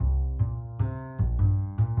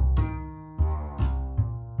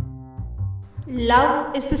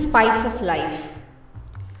Love is the spice of life.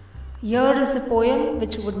 Here is a poem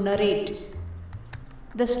which would narrate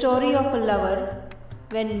the story of a lover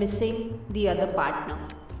when missing the other partner.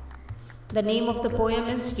 The name of the poem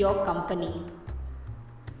is Your Company.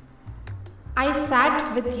 I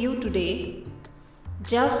sat with you today,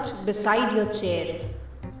 just beside your chair.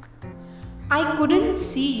 I couldn't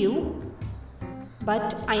see you,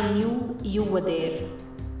 but I knew you were there.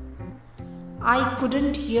 I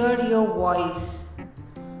couldn't hear your voice,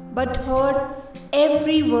 but heard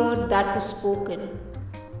every word that was spoken.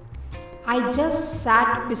 I just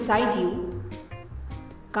sat beside you,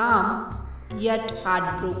 calm yet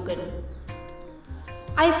heartbroken.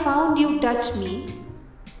 I found you touch me.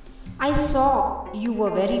 I saw you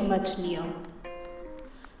were very much near.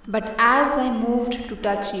 But as I moved to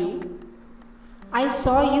touch you, I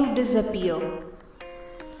saw you disappear.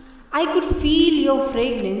 I could feel your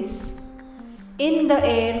fragrance in the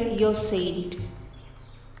air, your scent.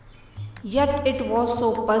 Yet it was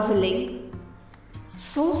so puzzling,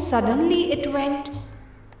 so suddenly it went.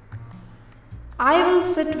 I will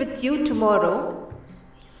sit with you tomorrow,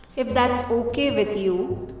 if that's okay with you.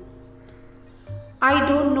 I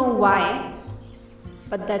don't know why,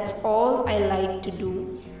 but that's all I like to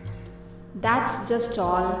do. That's just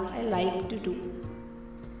all I like to do.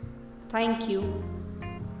 Thank you.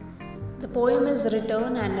 The poem is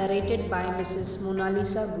written and narrated by Mrs. Mona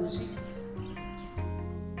Lisa Guji.